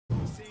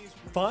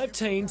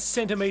15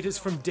 centimetres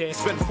from death.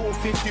 Spent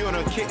 $4.50 on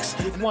her kicks.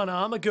 With one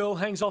arm, a girl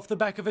hangs off the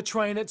back of a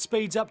train at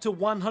speeds up to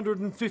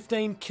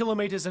 115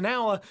 kilometres an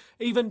hour,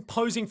 even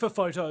posing for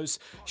photos.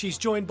 She's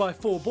joined by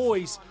 4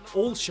 boys,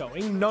 all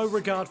showing no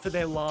regard for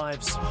their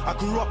lives. I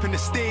grew up in the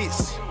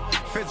States.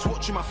 Feds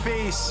watching my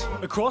face.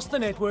 Across the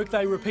network,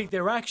 they repeat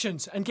their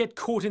actions and get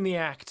caught in the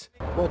act.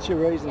 What's your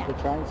reason for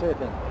train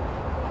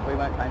surfing? We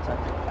won't train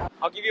surfing.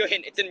 I'll give you a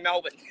hint. It's in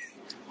Melbourne.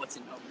 What's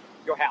in Melbourne?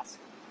 Your house.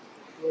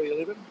 Where are you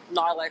living?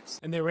 Nilex.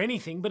 And they're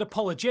anything but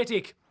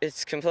apologetic.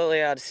 It's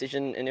completely our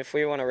decision, and if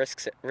we want to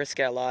risk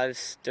our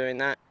lives doing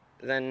that,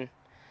 then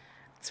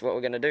it's what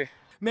we're going to do.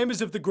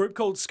 Members of the group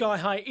called Sky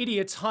High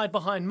Idiots hide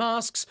behind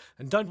masks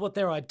and don't want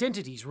their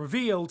identities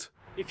revealed.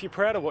 If you're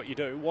proud of what you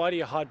do, why do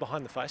you hide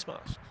behind the face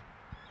masks?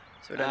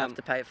 So we don't have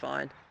to pay a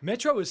fine.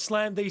 Metro has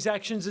slammed these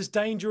actions as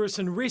dangerous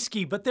and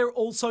risky, but they're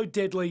also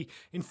deadly.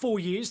 In 4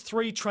 years,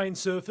 3 train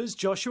surfers,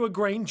 Joshua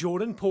Green,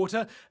 Jordan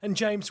Porter and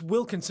James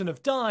Wilkinson,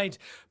 have died.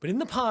 But in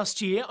the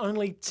past year,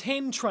 only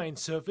 10 train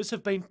surfers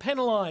have been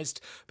penalised,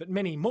 but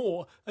many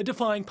more are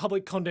defying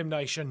public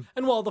condemnation.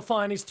 And while the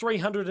fine is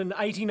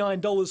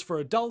 $389 for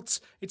adults,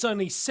 it's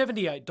only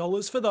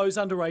 $78 for those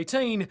under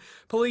 18.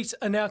 Police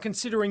are now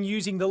considering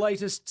using the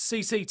latest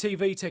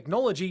CCTV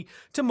technology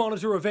to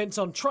monitor events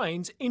on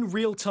trains in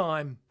real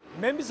time.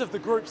 Members of the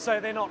group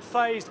say they're not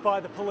fazed by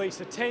the police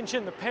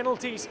attention, the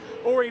penalties,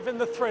 or even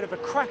the threat of a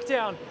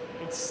crackdown.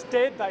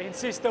 Instead, they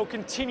insist they'll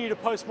continue to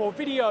post more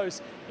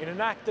videos in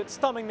an act that's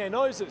thumbing their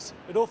noses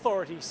at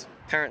authorities.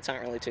 Parents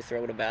aren't really too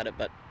thrilled about it,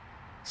 but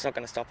it's not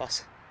going to stop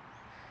us.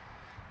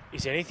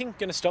 Is anything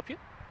going to stop you?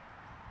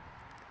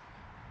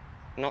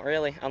 Not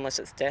really, unless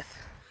it's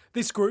death.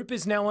 This group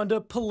is now under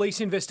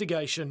police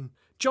investigation.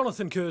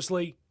 Jonathan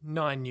Kersley,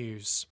 9 News.